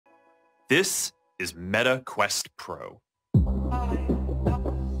This is Meta Quest Pro.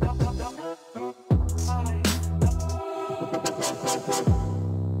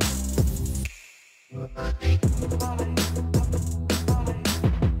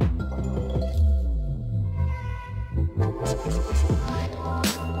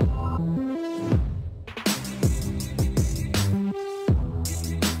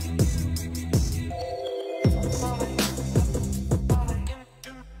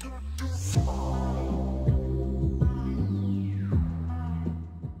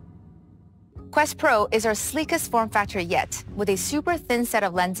 Quest Pro is our sleekest form factor yet, with a super thin set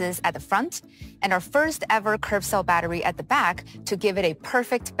of lenses at the front and our first ever curved cell battery at the back to give it a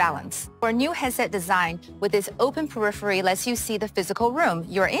perfect balance. Our new headset design with its open periphery lets you see the physical room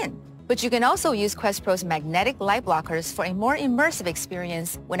you're in. But you can also use Quest Pro's magnetic light blockers for a more immersive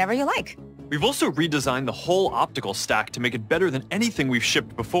experience whenever you like. We've also redesigned the whole optical stack to make it better than anything we've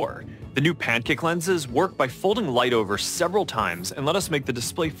shipped before. The new pancake lenses work by folding light over several times and let us make the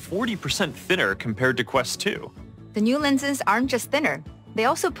display 40% thinner compared to Quest 2. The new lenses aren't just thinner, they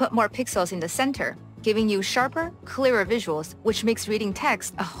also put more pixels in the center, giving you sharper, clearer visuals, which makes reading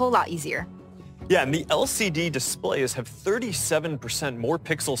text a whole lot easier. Yeah, and the LCD displays have 37% more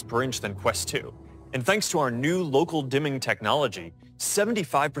pixels per inch than Quest 2. And thanks to our new local dimming technology,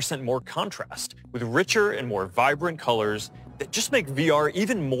 75% more contrast, with richer and more vibrant colors that just make VR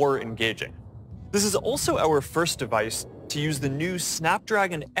even more engaging. This is also our first device to use the new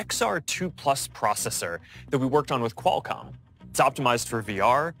Snapdragon XR2 Plus processor that we worked on with Qualcomm. It's optimized for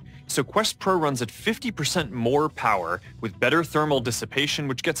VR, so Quest Pro runs at 50% more power with better thermal dissipation,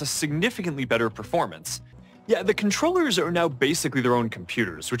 which gets a significantly better performance. Yeah, the controllers are now basically their own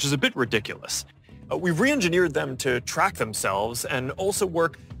computers, which is a bit ridiculous. We've re-engineered them to track themselves and also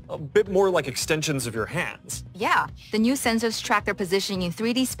work a bit more like extensions of your hands. Yeah, the new sensors track their positioning in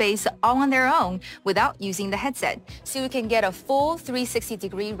 3D space all on their own without using the headset, so you can get a full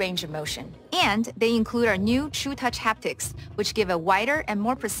 360-degree range of motion. And they include our new True Touch haptics, which give a wider and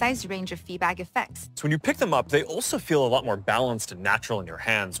more precise range of feedback effects. So when you pick them up, they also feel a lot more balanced and natural in your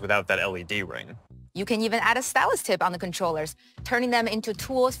hands without that LED ring. You can even add a stylus tip on the controllers, turning them into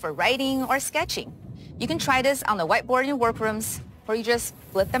tools for writing or sketching. You can try this on the whiteboard in workrooms, or you just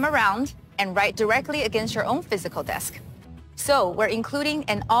flip them around and write directly against your own physical desk. So we're including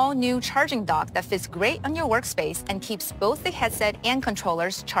an all-new charging dock that fits great on your workspace and keeps both the headset and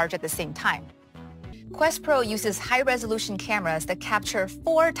controllers charged at the same time. Quest Pro uses high-resolution cameras that capture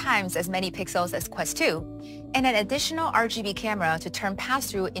 4 times as many pixels as Quest 2, and an additional RGB camera to turn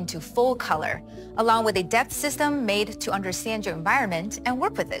pass-through into full color, along with a depth system made to understand your environment and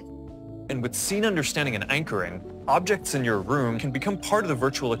work with it. And with scene understanding and anchoring, objects in your room can become part of the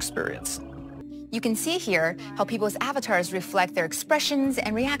virtual experience. You can see here how people's avatars reflect their expressions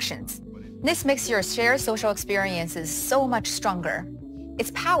and reactions. This makes your shared social experiences so much stronger.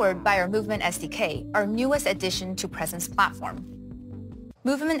 It's powered by our Movement SDK, our newest addition to Presence platform.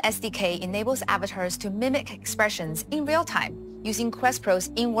 Movement SDK enables avatars to mimic expressions in real time using Quest Pro's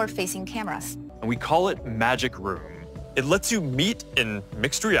inward-facing cameras. And we call it Magic Room. It lets you meet in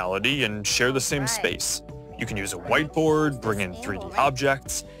mixed reality and share the same space. You can use a whiteboard, bring in 3D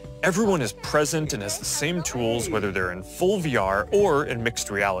objects. Everyone is present and has the same tools, whether they're in full VR or in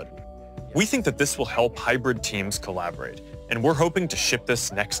mixed reality. We think that this will help hybrid teams collaborate, and we're hoping to ship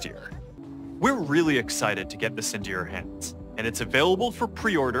this next year. We're really excited to get this into your hands, and it's available for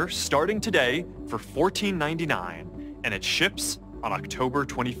pre-order starting today for $14.99, and it ships on October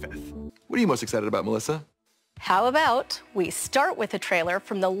 25th. What are you most excited about, Melissa? How about we start with a trailer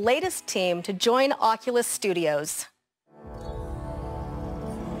from the latest team to join Oculus Studios.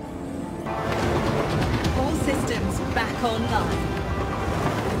 All systems back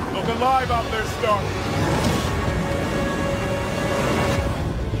online. Look alive out there, Stark.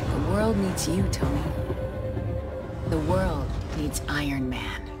 The world needs you, Tony. The world needs Iron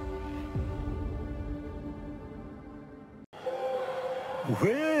Man.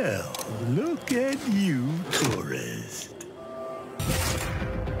 Well, look at you, tourist.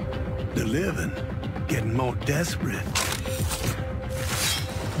 The living getting more desperate.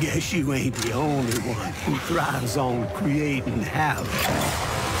 Guess you ain't the only one who thrives on creating havoc.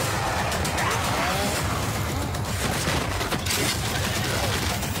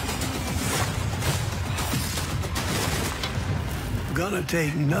 Gonna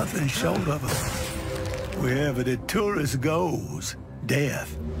take nothing short of it. Wherever the tourist goes,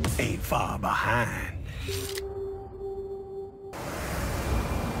 death ain't far behind.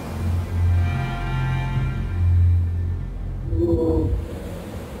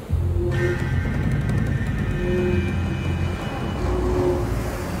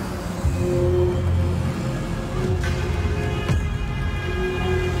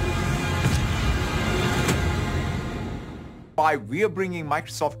 365, we are bringing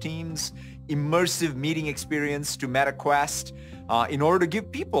Microsoft Teams immersive meeting experience to MetaQuest in order to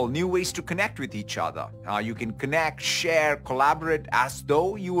give people new ways to connect with each other. You can connect, share, collaborate as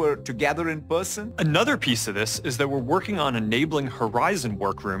though you were together in person. Another piece of this is that we're working on enabling Horizon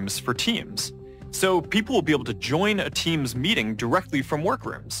workrooms for Teams. So people will be able to join a Teams meeting directly from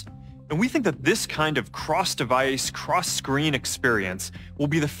workrooms. And we think that this kind of cross-device, cross-screen experience will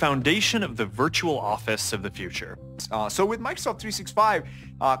be the foundation of the virtual office of the future. So with Microsoft 365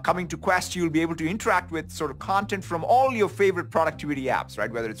 coming to Quest, you'll be able to interact with sort of content from all your favorite productivity apps, right?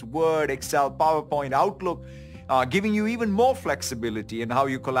 Whether it's Word, Excel, PowerPoint, Outlook, giving you even more flexibility in how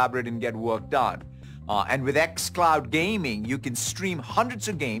you collaborate and get work done. And with xCloud Gaming, you can stream hundreds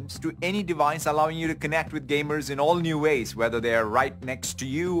of games to any device, allowing you to connect with gamers in all new ways, whether they're right next to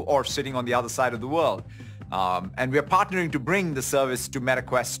you or sitting on the other side of the world. And we're partnering to bring the service to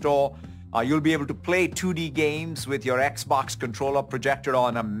MetaQuest Store. You'll be able to play 2D games with your Xbox controller projected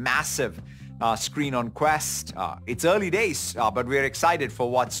on a massive screen on Quest. It's early days, but we're excited for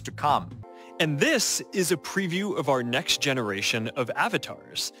what's to come. And this is a preview of our next generation of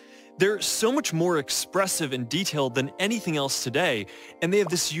avatars. They're so much more expressive and detailed than anything else today, and they have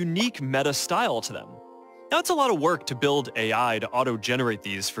this unique meta style to them. Now, it's a lot of work to build AI to auto-generate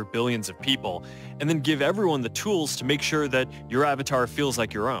these for billions of people, and then give everyone the tools to make sure that your avatar feels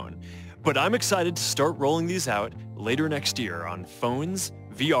like your own. But I'm excited to start rolling these out later next year on phones,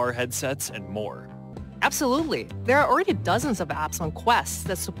 VR headsets, and more. Absolutely. There are already dozens of apps on Quest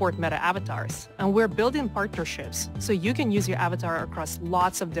that support Meta avatars, and we're building partnerships so you can use your avatar across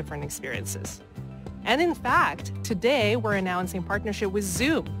lots of different experiences. And in fact, today we're announcing partnership with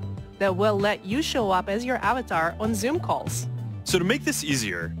Zoom that will let you show up as your avatar on Zoom calls. So to make this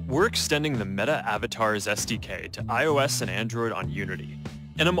easier, we're extending the Meta Avatars SDK to iOS and Android on Unity.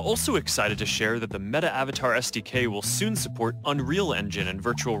 And I'm also excited to share that the Meta Avatar SDK will soon support Unreal Engine and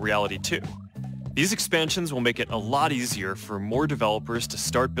virtual reality too. These expansions will make it a lot easier for more developers to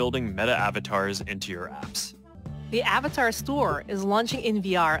start building meta avatars into your apps. The Avatar Store is launching in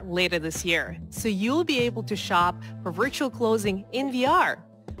VR later this year, so you'll be able to shop for virtual clothing in VR.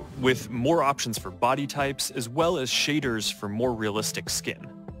 With more options for body types, as well as shaders for more realistic skin.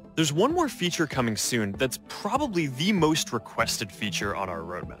 There's one more feature coming soon that's probably the most requested feature on our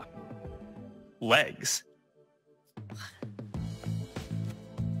roadmap. Legs.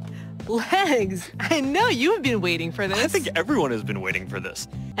 Legs! I know you've been waiting for this. I think everyone has been waiting for this.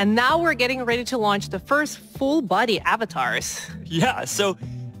 And now we're getting ready to launch the first full-body avatars. Yeah, so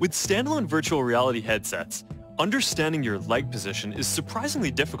with standalone virtual reality headsets, understanding your leg position is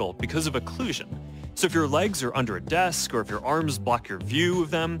surprisingly difficult because of occlusion. So if your legs are under a desk or if your arms block your view of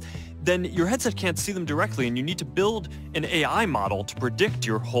them, then your headset can't see them directly and you need to build an AI model to predict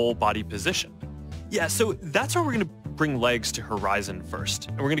your whole body position. Yeah, so that's where we're going to bring legs to Horizon first,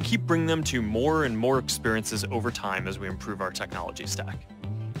 and we're going to keep bringing them to more and more experiences over time as we improve our technology stack.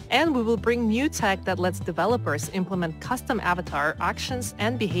 And we will bring new tech that lets developers implement custom avatar actions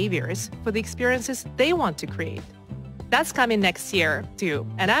and behaviors for the experiences they want to create. That's coming next year too,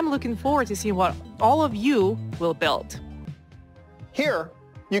 and I'm looking forward to seeing what all of you will build. Here,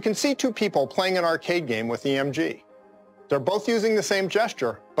 you can see two people playing an arcade game with EMG. They're both using the same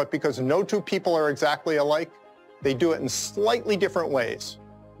gesture, but because no two people are exactly alike, they do it in slightly different ways.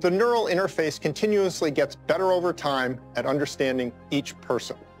 The neural interface continuously gets better over time at understanding each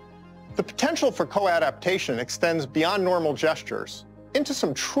person. The potential for co-adaptation extends beyond normal gestures into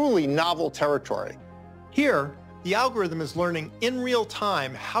some truly novel territory. Here, the algorithm is learning in real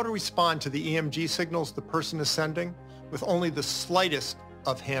time how to respond to the EMG signals the person is sending with only the slightest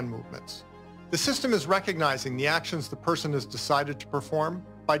of hand movements. The system is recognizing the actions the person has decided to perform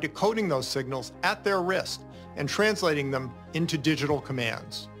by decoding those signals at their wrist and translating them into digital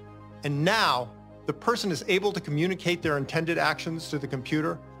commands. And now, the person is able to communicate their intended actions to the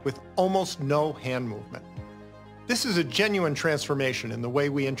computer with almost no hand movement. This is a genuine transformation in the way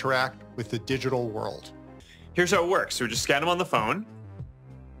we interact with the digital world. Here's how it works. So we just scan them on the phone.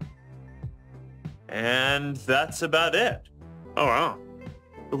 And that's about it. Oh, wow.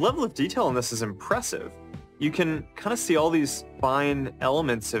 The level of detail in this is impressive. You can kind of see all these fine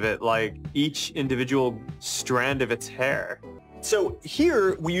elements of it, like each individual strand of its hair. So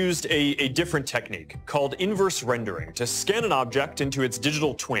here we used a different technique called inverse rendering to scan an object into its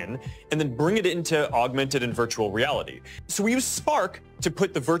digital twin and then bring it into augmented and virtual reality. So we used Spark to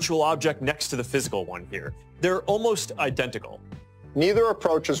put the virtual object next to the physical one here. They're almost identical. Neither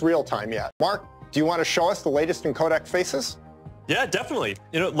approach is real-time yet. Mark, do you want to show us the latest in Codec faces? Yeah, definitely.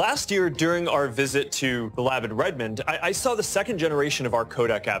 Last year during our visit to the lab in Redmond, I saw the second generation of our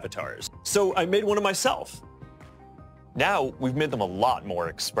Codec avatars. So I made one of myself. Now, we've made them a lot more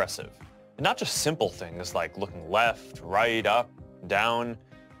expressive. And not just simple things like looking left, right, up, down,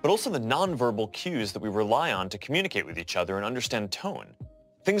 but also the nonverbal cues that we rely on to communicate with each other and understand tone.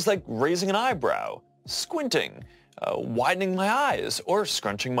 Things like raising an eyebrow, squinting, widening my eyes, or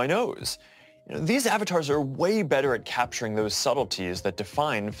scrunching my nose. These avatars are way better at capturing those subtleties that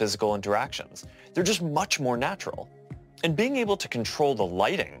define physical interactions. They're just much more natural. And being able to control the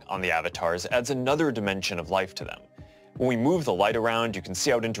lighting on the avatars adds another dimension of life to them. When we move the light around, you can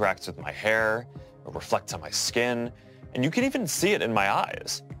see how it interacts with my hair, or reflects on my skin, and you can even see it in my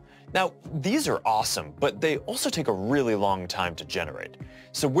eyes. Now, these are awesome, but they also take a really long time to generate.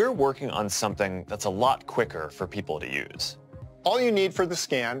 So we're working on something that's a lot quicker for people to use. All you need for the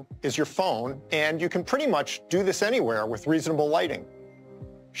scan is your phone, and you can pretty much do this anywhere with reasonable lighting.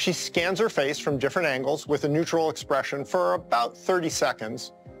 She scans her face from different angles with a neutral expression for about 30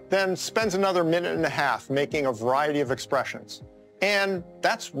 seconds, then spends another minute and a half making a variety of expressions. And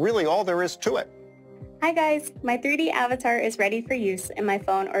that's really all there is to it. Hi guys, my 3D avatar is ready for use in my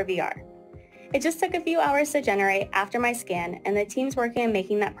phone or VR. It just took a few hours to generate after my scan, and the team's working on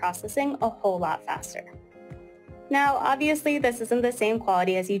making that processing a whole lot faster. Now, obviously, this isn't the same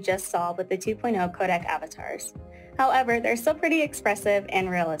quality as you just saw with the 2.0 Codec avatars. However, they're still pretty expressive and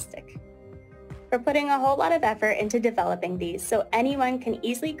realistic. We're putting a whole lot of effort into developing these so anyone can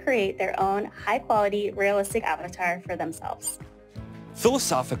easily create their own high-quality, realistic avatar for themselves.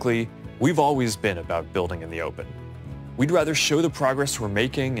 Philosophically, we've always been about building in the open. We'd rather show the progress we're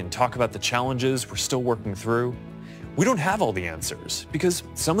making and talk about the challenges we're still working through. We don't have all the answers because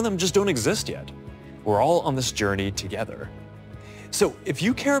some of them just don't exist yet. We're all on this journey together. So if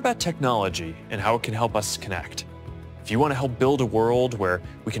you care about technology and how it can help us connect, if you want to help build a world where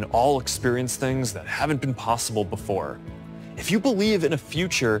we can all experience things that haven't been possible before, if you believe in a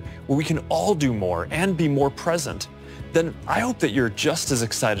future where we can all do more and be more present, then I hope that you're just as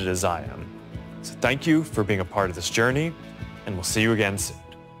excited as I am. So thank you for being a part of this journey, and we'll see you again soon.